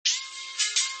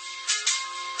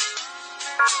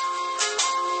Hey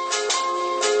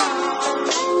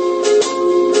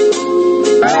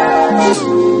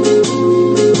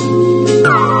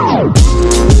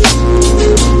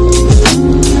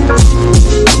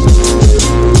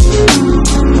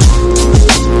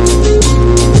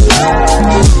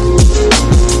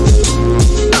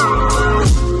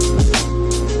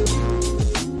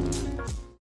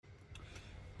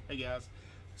guys,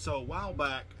 so a while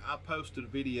back I posted a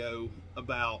video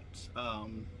about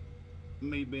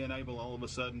me being able all of a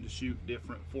sudden to shoot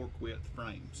different fork width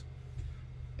frames,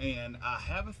 and I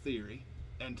have a theory,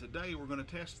 and today we're going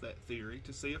to test that theory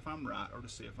to see if I'm right or to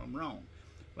see if I'm wrong.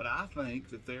 But I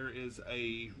think that there is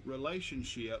a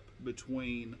relationship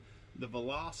between the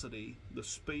velocity, the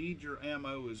speed your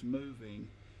ammo is moving,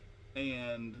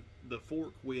 and the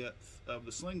fork width of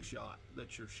the slingshot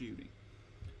that you're shooting.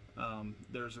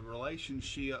 There's a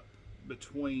relationship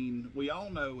between, we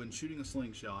all know in shooting a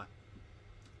slingshot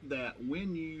that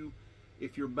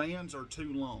if your bands are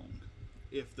too long,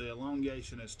 if the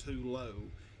elongation is too low,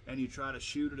 and you try to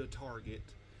shoot at a target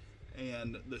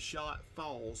and the shot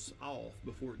falls off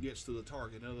before it gets to the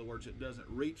target, in other words it doesn't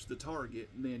reach the target,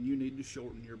 then you need to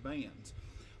shorten your bands.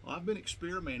 Well, I've been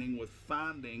experimenting with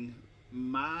finding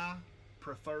my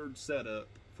preferred setup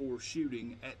for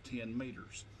shooting at 10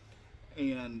 meters.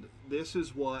 And this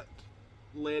is what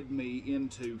led me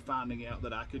into finding out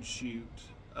that I could shoot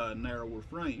narrower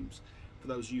frames. For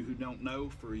those of you who don't know,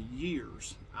 for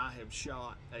years I have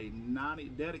shot a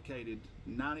dedicated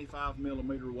 95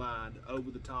 millimeter wide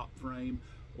over the top frame,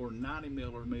 or 90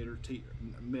 millimeter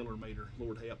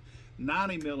Lord help,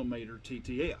 90 millimeter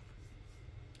TTF.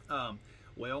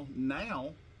 Well,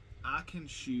 now I can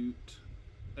shoot,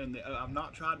 and I've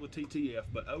not tried with TTF,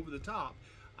 but over the top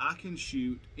I can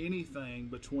shoot anything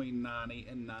between 90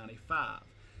 and 95.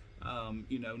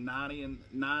 You know, 90 and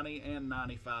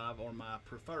 95 are my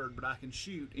preferred, but I can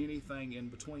shoot anything in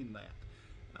between that.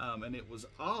 And it was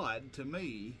odd to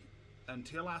me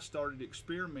until I started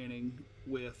experimenting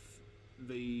with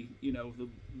the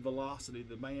velocity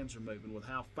the bands are moving, with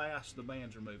how fast the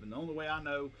bands are moving. The only way I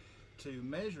know to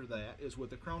measure that is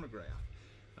with a chronograph.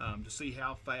 To see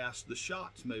how fast the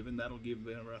shot's moving, that'll give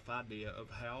me a rough idea of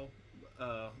how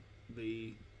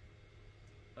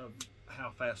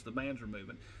fast the bands are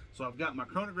moving. So I've got my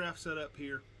chronograph set up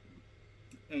here,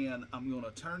 and I'm going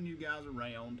to turn you guys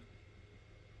around,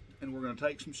 and we're going to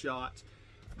take some shots.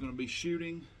 I'm going to be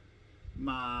shooting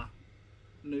my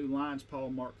new Lion's Paw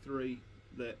Mark III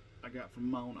that I got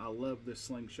from Moen. I love this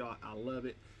slingshot. I love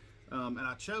it, and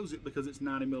I chose it because it's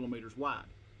 90 millimeters wide.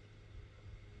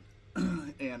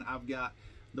 And I've got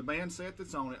the band set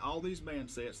that's on it. All these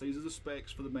band sets, these are the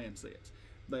specs for the band sets.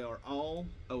 They are all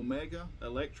Omega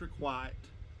Electric White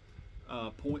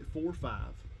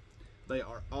 0.45. They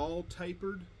are all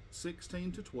tapered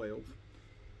 16 to 12.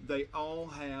 They all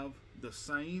have the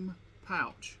same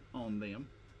pouch on them.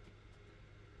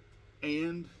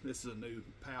 And this is a new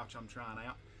pouch I'm trying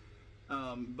out.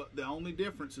 But the only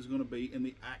difference is going to be in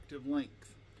the active length.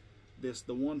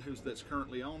 The one that's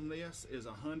currently on this is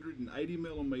 180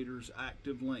 millimeters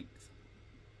active length.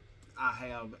 I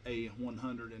have a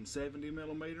 170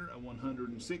 millimeter, a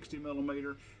 160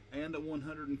 millimeter, and a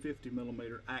 150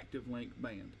 millimeter active length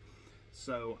band.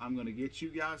 So I'm going to get you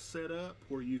guys set up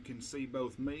where you can see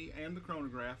both me and the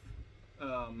chronograph,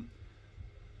 and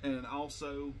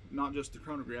also not just the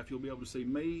chronograph. You'll be able to see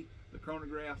me, the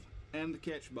chronograph, and the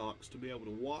catch box to be able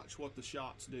to watch what the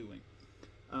shot's doing.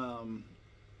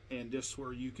 And just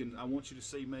where you can, I want you to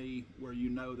see me where you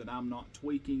know that I'm not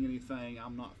tweaking anything,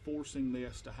 I'm not forcing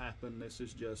this to happen, this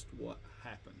is just what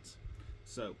happens.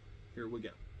 So, here we go.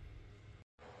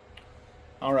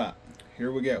 Alright,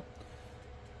 here we go.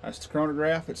 That's the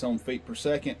chronograph, it's on feet per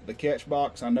second. The catch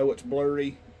box, I know it's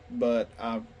blurry, but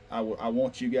I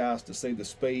want you guys to see the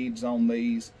speeds on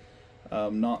these,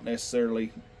 not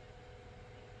necessarily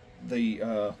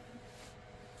the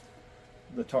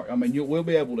target. I mean, we'll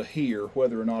be able to hear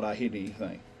whether or not I hit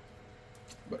anything.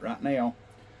 But right now,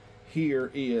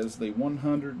 here is the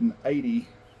 180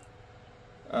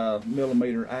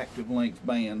 millimeter active length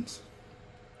bands.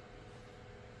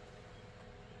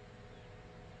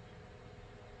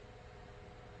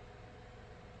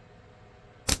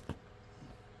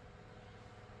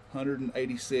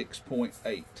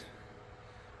 .86.8,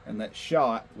 and that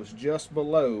shot was just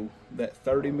below that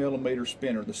 30 millimeter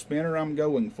spinner. The spinner I'm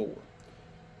going for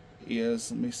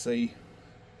is, let me see,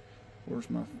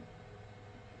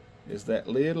 is that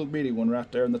little bitty one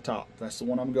right there in the top. That's the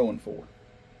one I'm going for.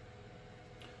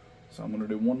 So I'm going to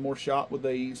do one more shot with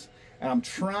these, and I'm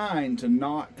trying to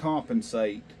not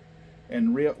compensate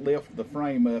and lift the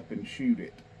frame up and shoot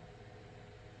it.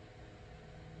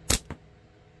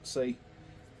 See,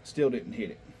 still didn't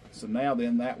hit it. So now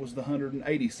then, that was the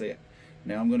 180 set.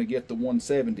 Now I'm going to get the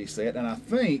 170 set, and I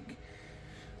think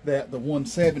that the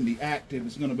 170 active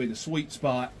is going to be the sweet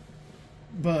spot,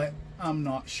 but I'm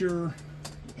not sure.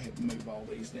 I have to move all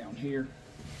these down here.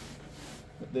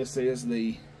 But this is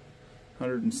the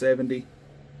 170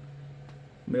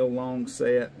 mil long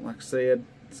set. Like I said,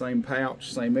 same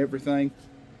pouch, same everything.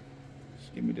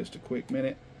 Just give me just a quick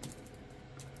minute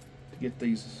to get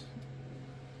these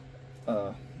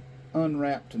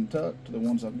unwrapped and tucked, the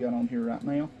ones I've got on here right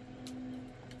now.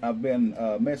 I've been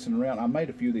messing around. I made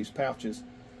a few of these pouches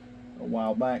a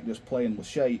while back just playing with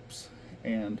shapes,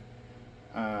 and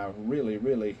I really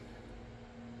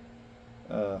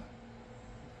I'm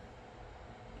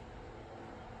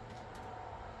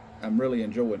really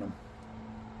enjoying them.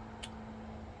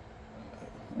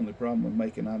 Only problem with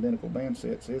making identical band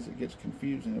sets is it gets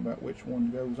confusing about which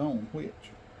one goes on which.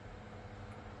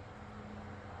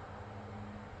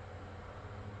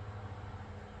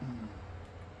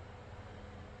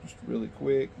 Just really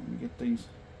quick, let me get these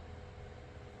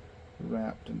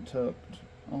wrapped and tucked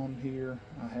on here.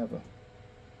 I have a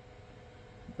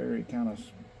very kind of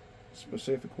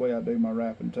specific way I do my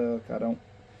wrap and tuck.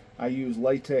 I use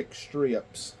latex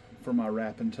strips for my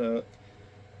wrap and tuck,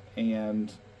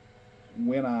 and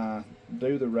when I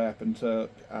do the wrap and tuck,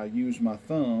 I use my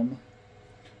thumb,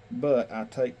 but I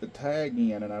take the tag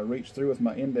in and I reach through with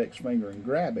my index finger and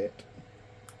grab it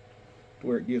to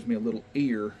where it gives me a little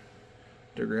ear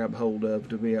to grab hold of. I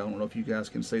don't know if you guys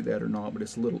can see that or not, but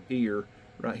it's a little ear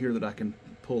right here that I can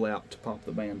pull out to pop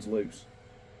the bands loose.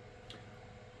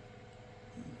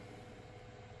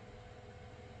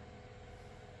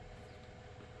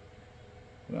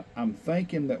 I'm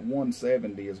thinking that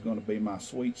 170 is going to be my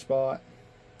sweet spot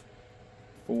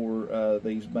for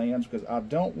these bands, because I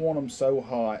don't want them so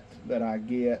hot that I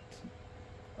get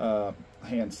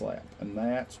hand slap, and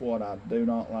that's what I do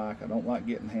not like. I don't like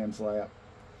getting hand slap.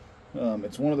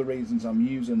 It's one of the reasons I'm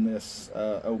using this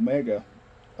Omega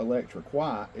Electric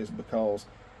White, is because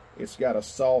it's got a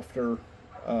softer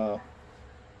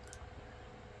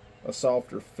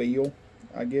feel,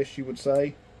 I guess you would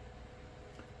say.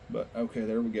 But okay,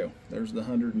 there we go. There's the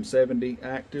 170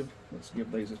 active. Let's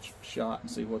give these a shot and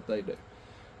see what they do.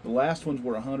 The last ones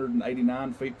were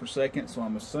 189 feet per second, so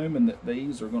I'm assuming that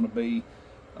these are going to be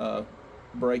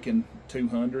breaking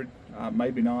 200.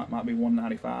 Maybe not, might be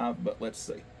 195, but let's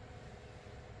see.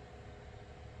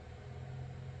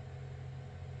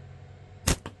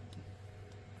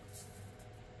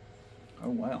 Oh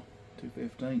wow,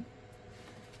 215.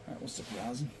 That was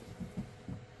surprising.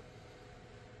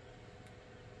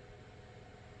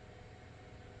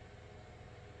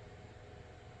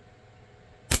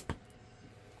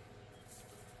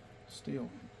 Still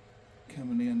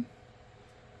coming in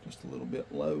just a little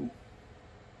bit low.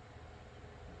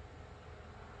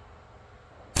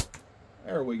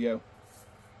 There we go.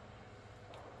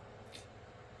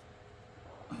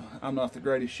 I'm not the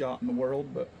greatest shot in the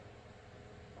world, but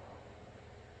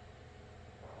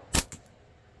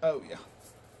oh yeah.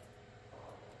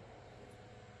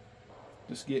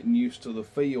 Just getting used to the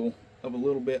feel of a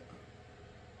little bit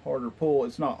harder pull.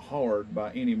 It's not hard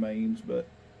by any means, but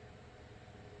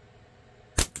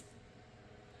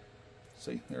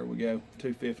see, there we go.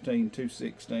 215,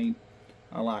 216.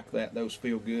 I like that. Those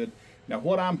feel good. Now,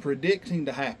 what I'm predicting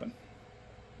to happen,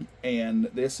 and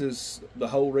this is the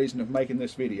whole reason of making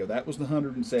this video, that was the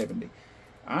 170.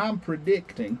 I'm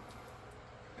predicting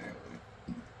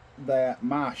that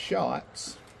my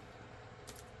shots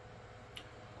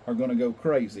are going to go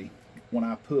crazy when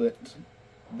I put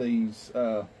these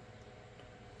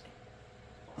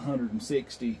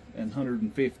 160 and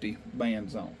 150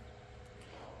 bands on.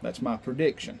 That's my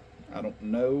prediction. I don't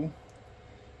know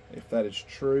if that is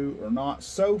true or not.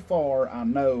 So far, I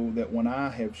know that when I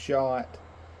have shot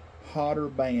hotter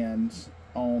bands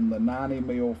on the 90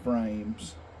 mil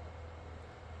frames,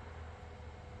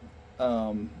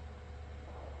 I've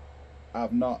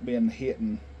not been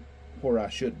hitting where I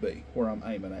should be, where I'm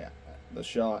aiming at. The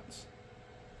shots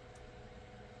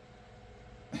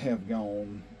have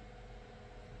gone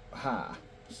high.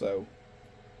 So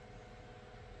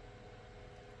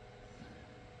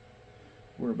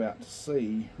we're about to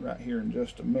see right here in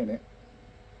just a minute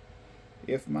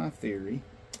if my theory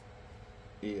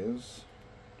is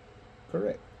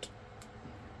correct.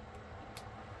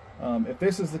 If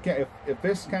this is the if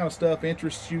this kind of stuff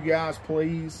interests you guys,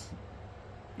 please,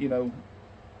 you know,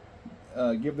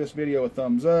 give this video a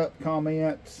thumbs up,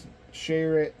 comment,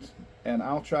 share it, and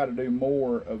I'll try to do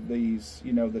more of these.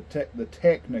 You know, the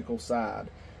technical side.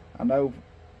 I know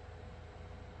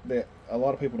that a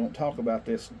lot of people don't talk about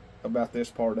this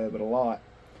part of it a lot,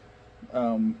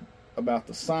 about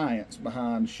the science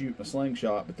behind shooting a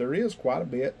slingshot, but there's quite a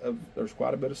bit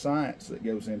of science that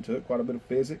goes into it, quite a bit of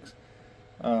physics,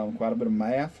 quite a bit of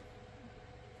math,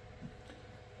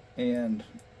 and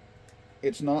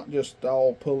it's not just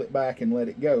all pull it back and let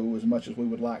it go as much as we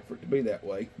would like for it to be that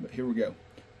way. But here we go.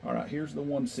 All right, here's the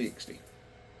 160.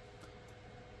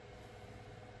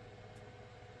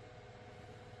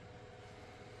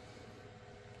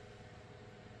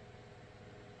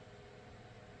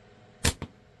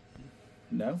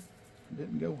 No, it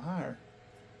didn't go higher.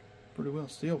 Pretty well,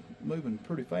 still moving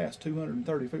pretty fast,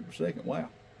 230 feet per second. Wow.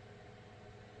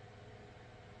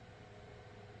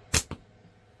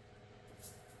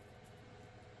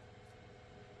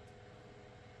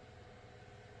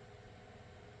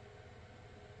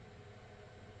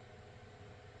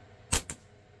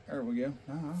 There we go.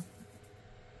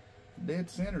 Dead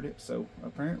centered it, so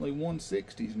apparently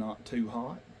 160 is not too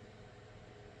hot.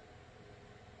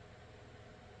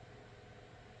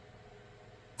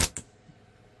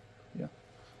 Yeah,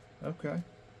 okay.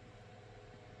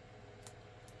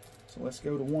 So let's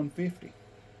go to 150.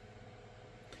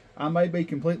 I may be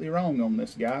completely wrong on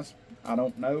this, guys. I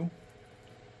don't know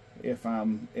if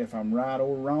I'm right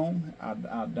or wrong.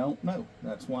 I don't know.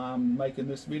 That's why I'm making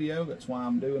this video. That's why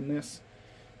I'm doing this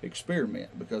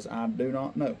experiment, because I do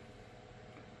not know.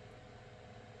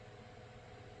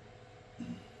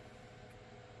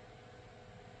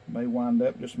 May wind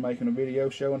up just making a video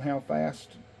showing how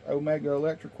fast Omega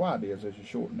Electric Quad is as you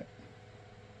shorten it.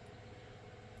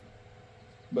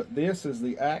 But this is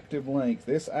the active length.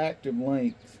 This active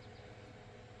length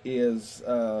is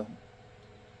the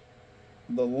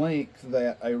length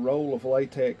that a roll of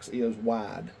latex is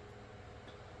wide.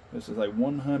 This is a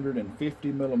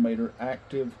 150 millimeter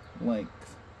active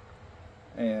length,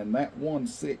 and that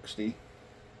 160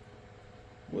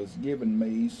 was giving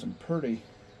me some pretty,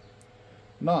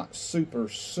 not super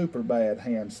bad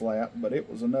hand slap, but it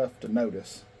was enough to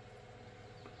notice.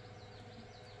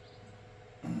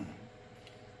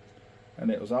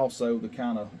 And it was also the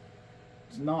kind of,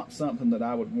 it's not something that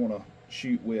I would want to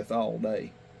shoot with all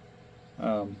day.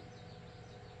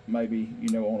 Maybe, you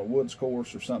know, on a woods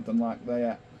course or something like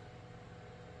that.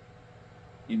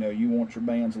 You know, you want your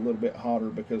bands a little bit hotter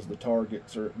because the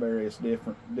targets are at various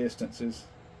different distances.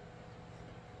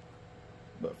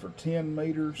 But for 10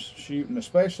 meters shooting,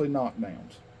 especially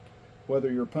knockdowns,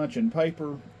 whether you're punching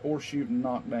paper or shooting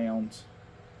knockdowns,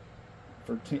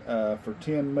 for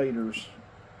 10 meters,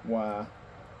 why,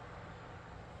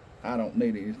 I don't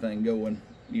need anything going,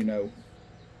 you know,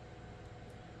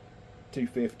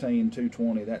 215,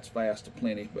 220, that's fast to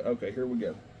plenty. But okay, here we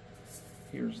go.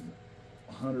 Here's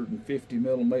 150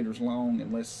 millimeters long,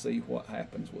 and let's see what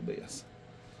happens with this.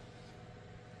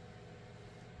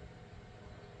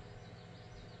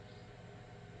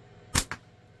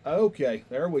 Okay,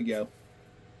 there we go.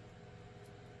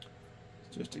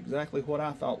 It's just exactly what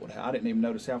I thought would happen. I didn't even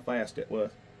notice how fast it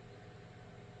was.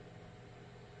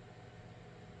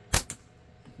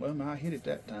 Well, no, I hit it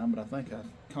that time, but I think I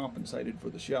compensated for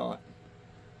the shot.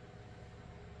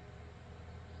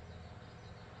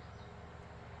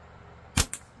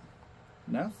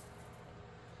 No,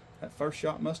 that first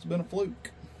shot must have been a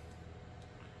fluke.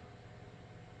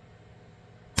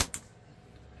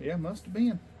 Yeah, must have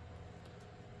been,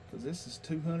 because this is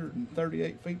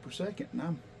 238 feet per second,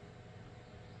 and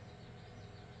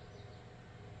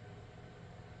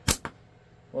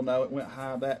well, no, it went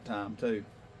high that time too.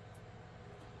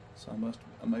 So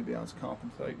maybe I was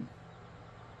compensating.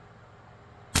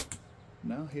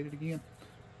 No, hit it again.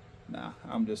 Nah,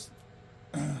 I'm just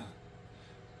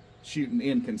shooting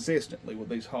inconsistently with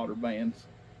these hotter bands.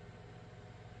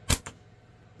 But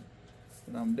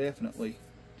I'm definitely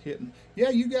hitting. Yeah,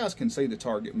 you guys can see the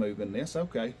target moving this.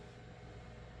 Okay.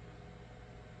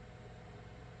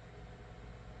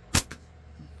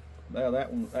 Now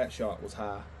that shot was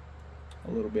high,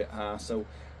 a little bit high. So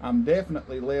I'm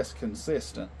definitely less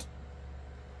consistent.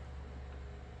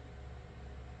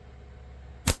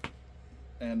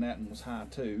 And that one was high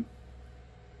too.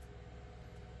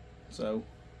 So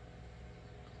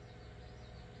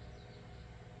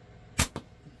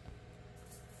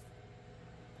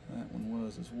that one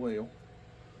was as well.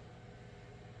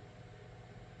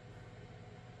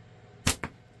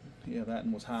 Yeah, that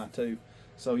one was high too.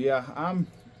 So yeah,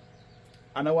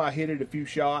 I know I hit it a few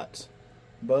shots,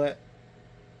 but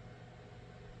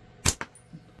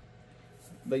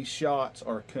these shots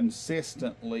are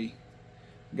consistently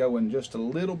going just a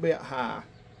little bit high.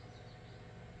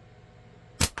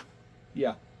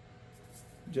 Yeah,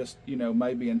 just, you know,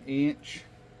 maybe an inch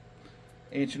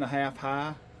and a half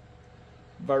high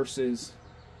versus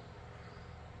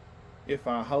if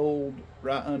I hold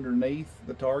right underneath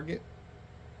the target,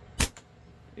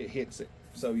 it hits it.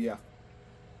 So yeah.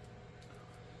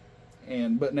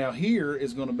 But now here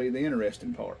is going to be the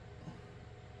interesting part.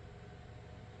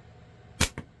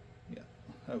 Yeah,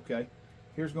 okay.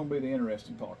 Here's going to be the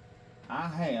interesting part. I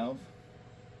have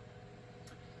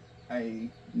a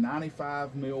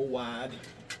 95 mil wide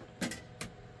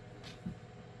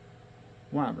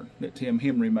Wyvern that Tim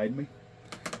Henry made me,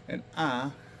 and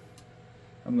I'm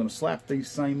going to slap these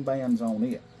same bands on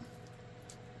it.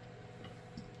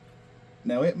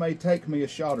 Now it may take me a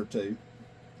shot or two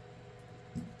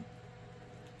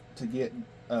to get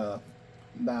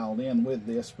dialed in with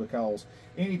this, because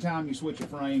anytime you switch a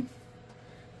frame,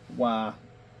 why,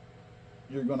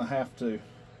 you're going to have to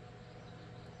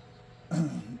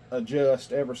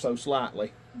adjust ever so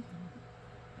slightly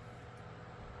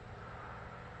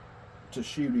to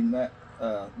shooting that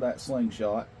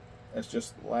slingshot. That's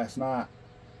just last night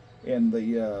in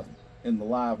the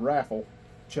live raffle,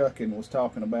 Chuckin was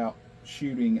talking about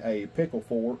shooting a pickle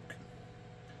fork,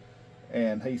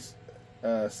 and he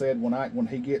said when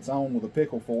he gets on with a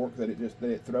pickle fork that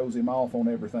it throws him off on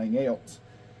everything else.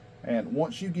 And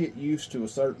once you get used to a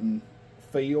certain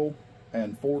feel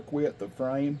and fork width of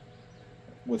frame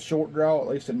with short draw, at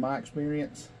least in my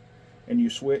experience, and you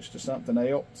switch to something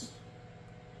else,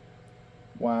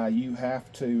 why, you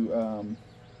have to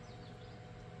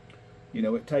you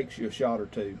know, it takes you a shot or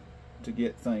two to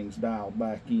get things dialed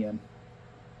back in.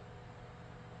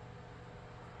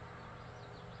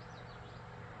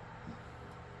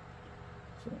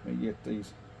 So let me get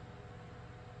these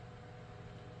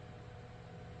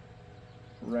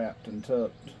wrapped and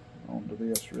tucked onto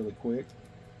this really quick.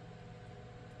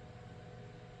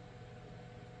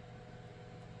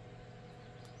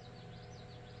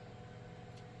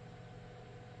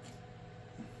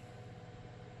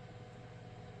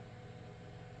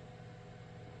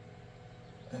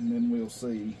 And then we'll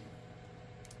see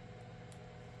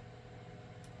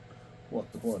what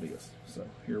is. So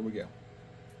here we go.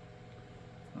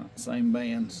 Same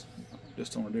bands,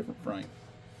 just on a different frame.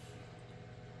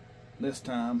 This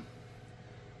time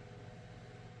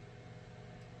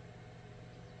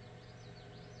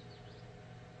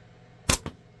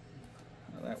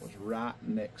that was right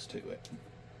next to it.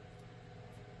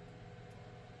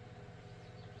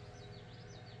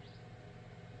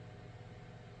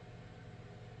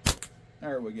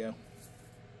 There we go.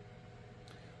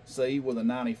 See, with a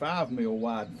 95 mil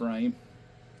wide frame,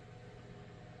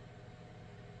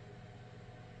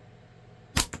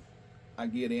 I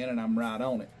get in and I'm right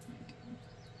on it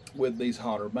with these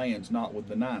hotter bands, not with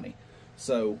the 90.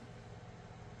 So,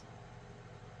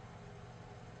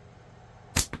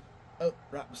 oh,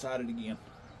 right beside it again.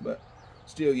 But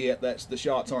still yet, the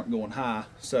shots aren't going high,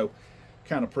 so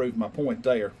kind of proved my point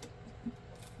there.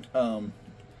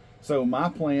 So my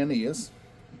plan is,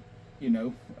 you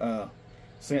know,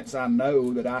 since I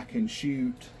know that I can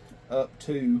shoot up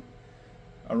to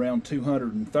around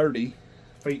 230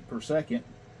 feet per second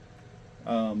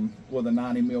with a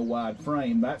 90 mil wide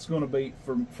frame, that's going to be,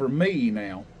 for me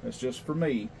now, it's just for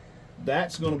me,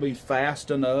 that's going to be fast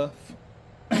enough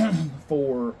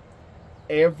for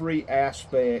every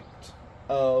aspect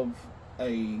of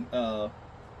a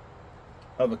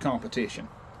competition.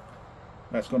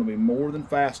 That's going to be more than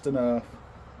fast enough.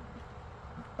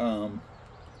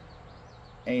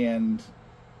 And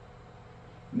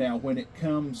now when it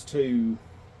comes to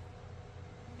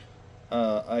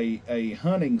a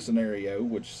hunting scenario,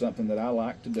 which is something that I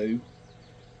like to do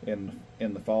in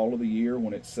the fall of the year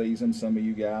when it's season, some of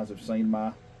you guys have seen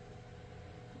my,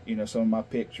 you know, some of my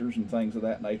pictures and things of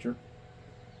that nature.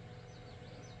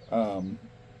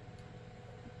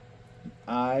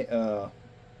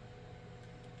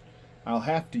 I'll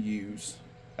have to use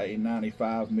a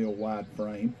 95 mil wide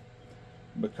frame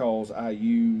because I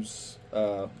use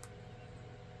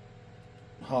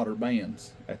hotter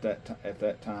bands at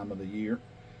that time of the year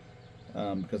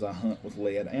because I hunt with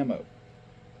lead ammo.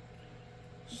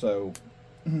 So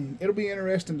it'll be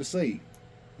interesting to see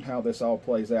how this all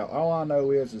plays out. All I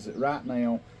know is that right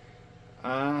now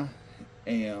I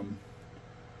am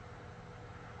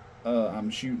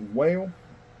I'm shooting well.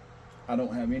 I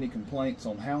don't have any complaints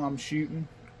on how I'm shooting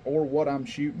or what I'm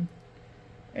shooting,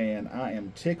 and I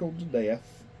am tickled to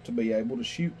death to be able to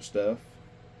shoot stuff,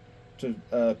 to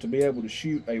be able to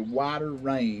shoot a wider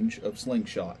range of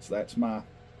slingshots. That's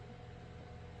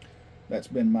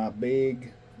been my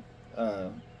big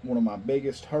one of my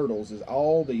biggest hurdles, is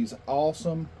all these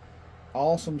awesome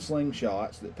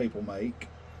slingshots that people make,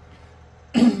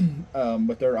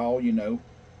 but they're all, you know,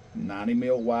 90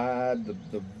 mil wide.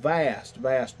 The vast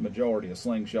majority of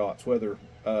slingshots, whether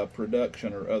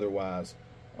production or otherwise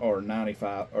are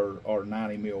 95 or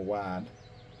 90 mil wide,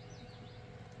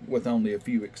 with only a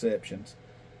few exceptions.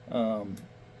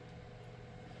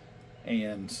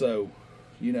 And so,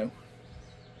 you know,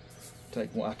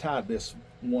 I tied this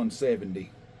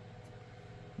 170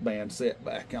 band set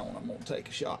back on. I'm going to take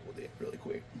a shot with it really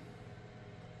quick.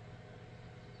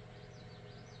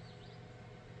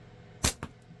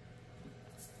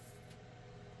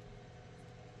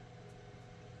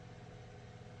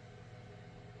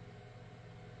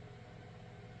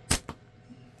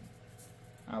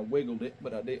 I wiggled it,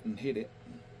 but I didn't hit it.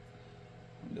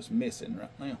 I'm just missing right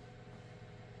now.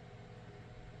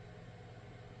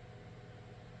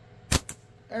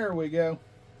 There we go.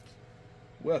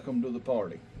 Welcome to the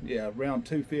party. Yeah, around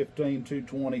 215,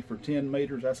 220 for 10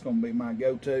 meters. That's going to be my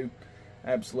go-to.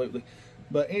 Absolutely.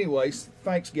 But anyways,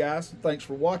 thanks guys. Thanks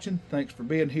for watching. Thanks for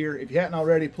being here. If you hadn't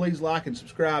already, please like and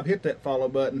subscribe. Hit that follow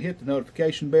button. Hit the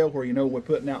notification bell where you know we're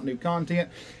putting out new content.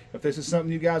 If this is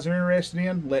something you guys are interested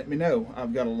in, let me know.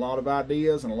 I've got a lot of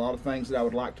ideas and a lot of things that I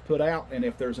would like to put out, and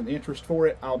if there's an interest for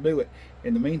it, I'll do it.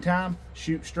 In the meantime,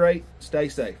 shoot straight, stay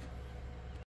safe.